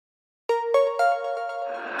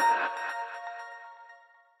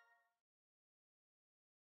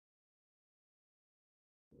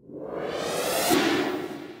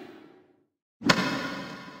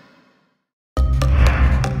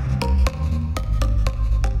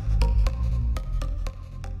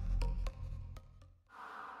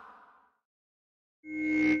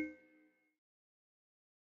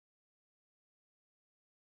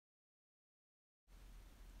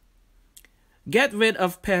Get rid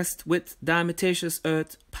of pests with diatomaceous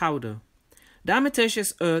earth powder.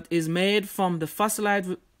 Diatomaceous earth is made from the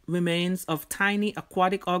fossilized remains of tiny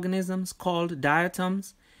aquatic organisms called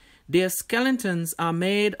diatoms. Their skeletons are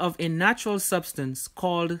made of a natural substance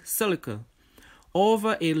called silica.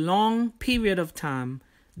 Over a long period of time,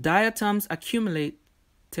 diatoms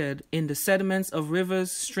accumulated in the sediments of rivers,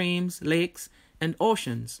 streams, lakes, and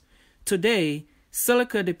oceans. Today,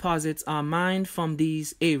 silica deposits are mined from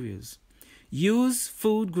these areas. Use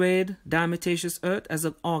food-grade diatomaceous earth as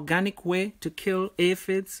an organic way to kill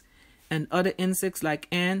aphids and other insects like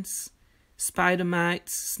ants, spider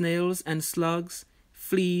mites, snails and slugs,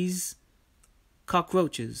 fleas,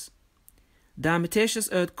 cockroaches. Diatomaceous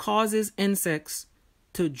earth causes insects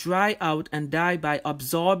to dry out and die by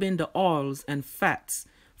absorbing the oils and fats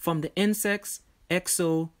from the insect's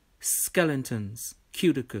exoskeletons,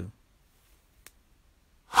 cuticle.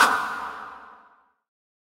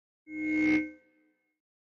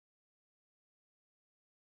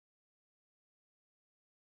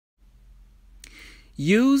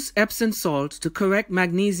 Use Epsom salt to correct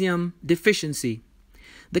magnesium deficiency.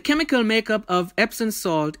 The chemical makeup of Epsom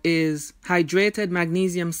salt is hydrated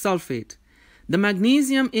magnesium sulfate. The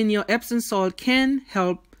magnesium in your Epsom salt can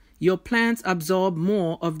help your plants absorb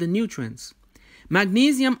more of the nutrients.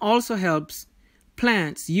 Magnesium also helps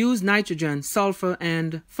plants use nitrogen, sulfur,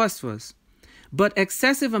 and phosphorus, but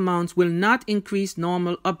excessive amounts will not increase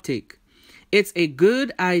normal uptake. It's a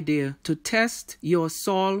good idea to test your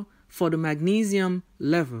soil for the magnesium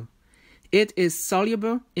level. It is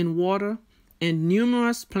soluble in water, and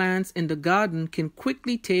numerous plants in the garden can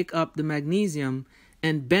quickly take up the magnesium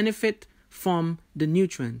and benefit from the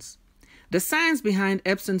nutrients. The science behind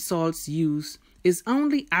Epsom salt's use is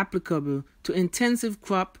only applicable to intensive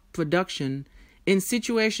crop production in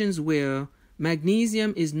situations where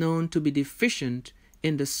magnesium is known to be deficient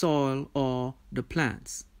in the soil or the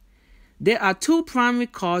plants. There are two primary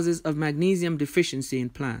causes of magnesium deficiency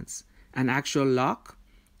in plants: an actual lack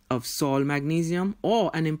of soil magnesium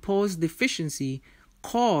or an imposed deficiency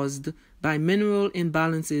caused by mineral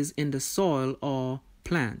imbalances in the soil or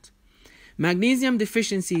plant. Magnesium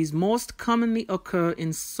deficiencies most commonly occur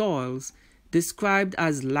in soils described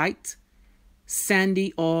as light,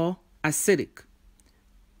 sandy, or acidic,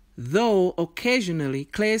 though occasionally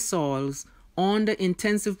clay soils under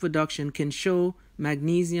intensive production can show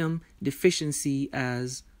magnesium deficiency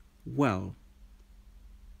as well.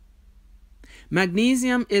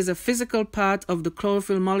 Magnesium is a physical part of the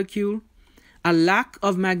chlorophyll molecule. A lack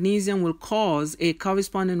of magnesium will cause a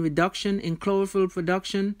corresponding reduction in chlorophyll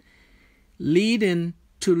production, leading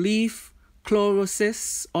to leaf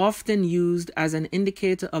chlorosis, often used as an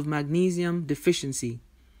indicator of magnesium deficiency.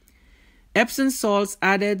 Epsom salts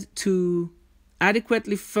added to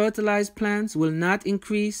adequately fertilized plants will not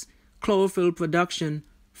increase chlorophyll production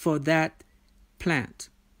for that plant.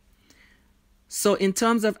 So in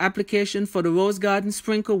terms of application for the rose garden,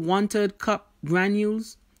 sprinkle 1/3 cup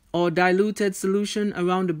granules or diluted solution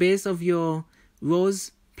around the base of your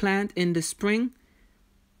rose plant in the spring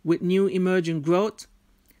with new emerging growth.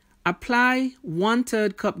 Apply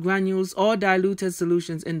 1/3 cup granules or diluted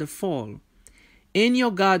solutions in the fall. In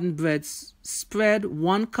your garden beds, spread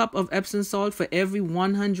 1 cup of Epsom salt for every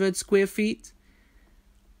 100 square feet,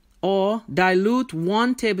 or dilute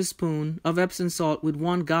 1 tablespoon of Epsom salt with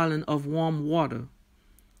 1 gallon of warm water.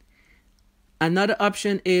 Another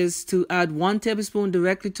option is to add 1 tablespoon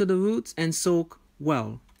directly to the roots and soak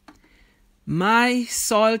well. My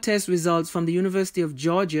soil test results from the University of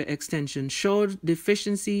Georgia Extension showed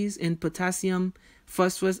deficiencies in potassium,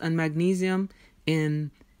 phosphorus, and magnesium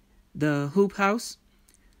in the hoop house.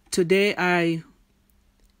 Today I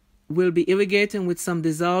will be irrigating with some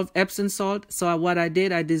dissolved Epsom salt. So what I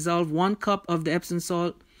did, I dissolved 1 cup of the Epsom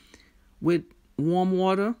salt with warm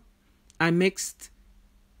water. I mixed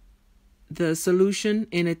the solution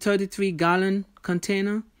in a 33-gallon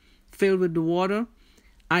container filled with the water.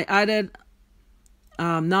 I added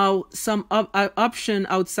now some option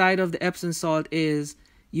outside of the Epsom salt is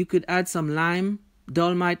you could add some lime,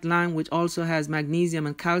 dolomite lime, which also has magnesium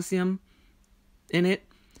and calcium in it.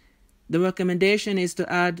 The recommendation is to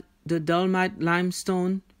add the dolomite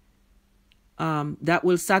limestone. That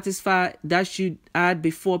should add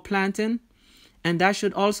before planting, and that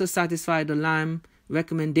should also satisfy the lime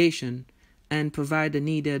recommendation and provide the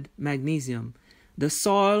needed magnesium. The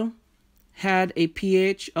soil had a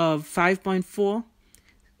pH of 5.4,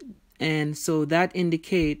 and so that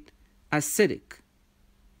indicate acidic.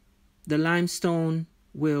 The limestone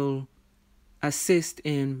will assist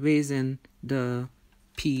in raising the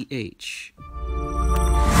pH.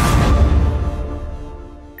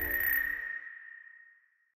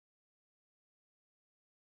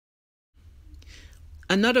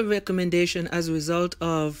 Another recommendation as a result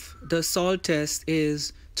of the salt test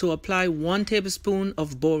is to apply 1 tablespoon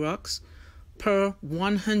of borax per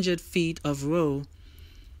 100 feet of row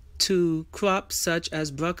to crops such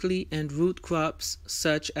as broccoli and root crops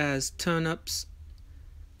such as turnips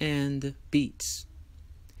and beets.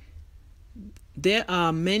 There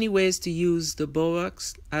are many ways to use the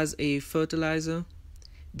borax as a fertilizer.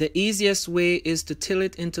 The easiest way is to till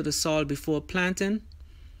it into the soil before planting.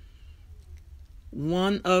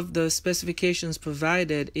 One of the specifications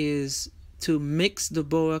provided is to mix the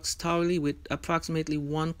borax thoroughly with approximately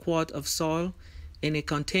 1 quart of soil in a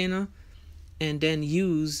container and then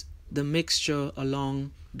use the mixture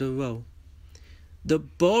along the row. The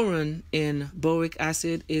boron in boric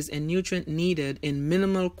acid is a nutrient needed in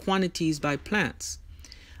minimal quantities by plants.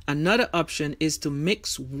 Another option is to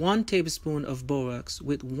mix 1 tablespoon of borax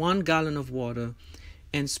with 1 gallon of water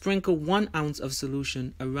and sprinkle 1 ounce of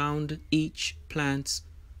solution around each plant's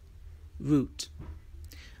root.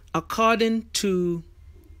 According to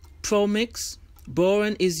ProMix,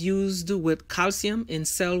 boron is used with calcium in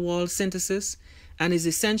cell wall synthesis and is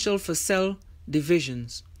essential for cell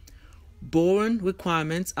divisions. Boron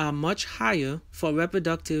requirements are much higher for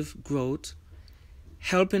reproductive growth,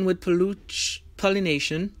 helping with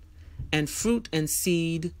pollination and fruit and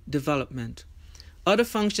seed development. Other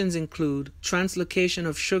functions include translocation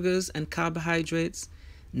of sugars and carbohydrates,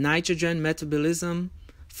 nitrogen metabolism,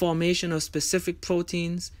 formation of specific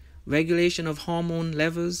proteins, regulation of hormone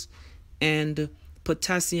levels, and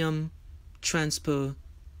potassium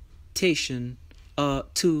transportation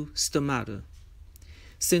to stomata.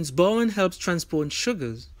 Since boron helps transport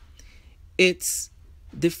sugars, its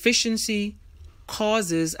deficiency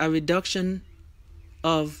causes a reduction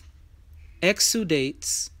of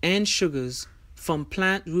exudates and sugars from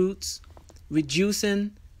plant roots,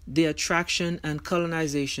 reducing the attraction and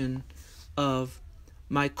colonization of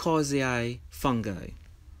mycorrhizae fungi.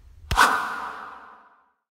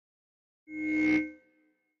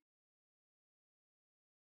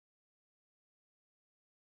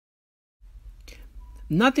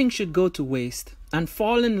 Nothing should go to waste, and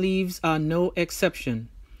fallen leaves are no exception.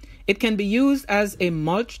 It can be used as a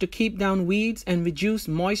mulch to keep down weeds and reduce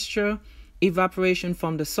moisture evaporation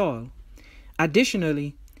from the soil.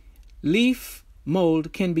 Additionally, leaf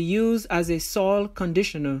mold can be used as a soil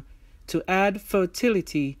conditioner to add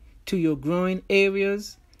fertility to your growing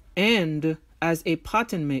areas and as a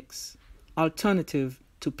potting mix alternative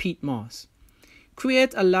to peat moss.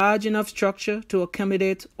 Create a large enough structure to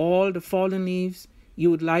accommodate all the fallen leaves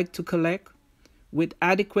you would like to collect with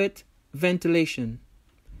adequate ventilation.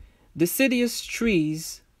 Deciduous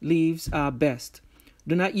trees' leaves are best.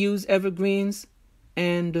 Do not use evergreens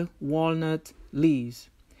and walnut leaves.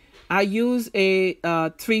 I use a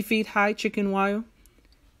 3 feet high chicken wire.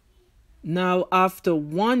 Now, after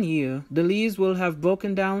 1 year, the leaves will have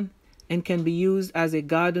broken down and can be used as a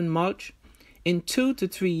garden mulch. In 2 to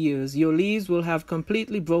 3 years, your leaves will have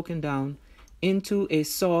completely broken down into a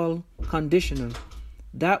soil conditioner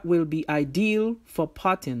that will be ideal for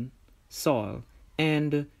potting soil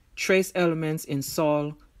and trace elements in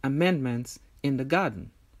soil amendments in the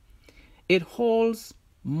garden. It holds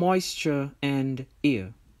moisture and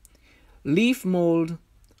air. Leaf mold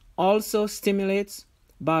also stimulates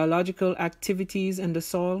biological activities in the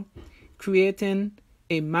soil, creating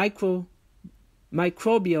a microbial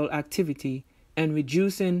activity and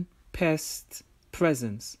reducing pest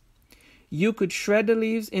presence. You could shred the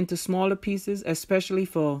leaves into smaller pieces, especially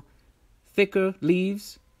for thicker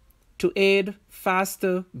leaves, to aid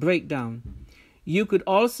faster breakdown. You could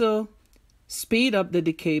also speed up the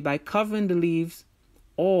decay by covering the leaves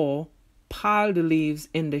or pile the leaves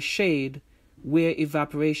in the shade where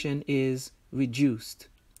evaporation is reduced.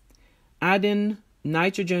 Adding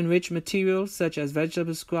nitrogen-rich materials such as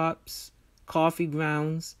vegetable scraps, coffee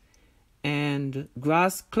grounds, and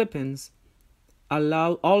grass clippings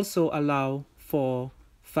also allow for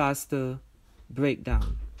faster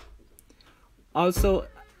breakdown. Also,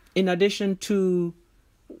 in addition to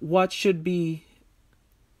what should be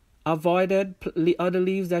avoided, other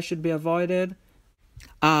leaves that should be avoided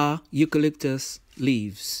are eucalyptus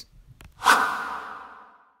leaves.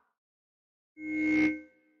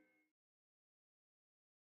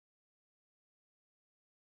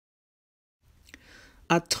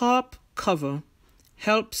 A tarp cover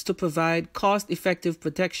helps to provide cost-effective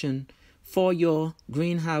protection for your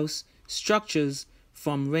greenhouse structures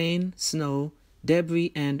from rain, snow,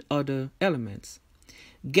 debris, and other elements.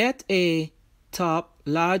 Get a tarp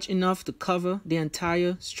large enough to cover the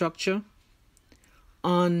entire structure.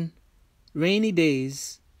 On rainy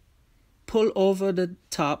days, pull over the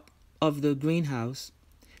top of the greenhouse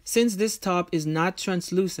Since this tarp is not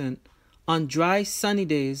translucent, on dry sunny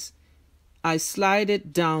days, I slide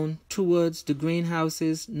it down towards the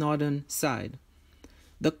greenhouse's northern side.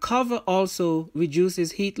 The cover also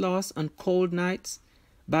reduces heat loss on cold nights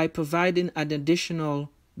by providing an additional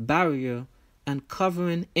barrier and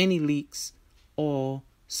covering any leaks or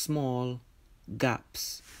small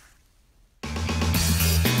gaps.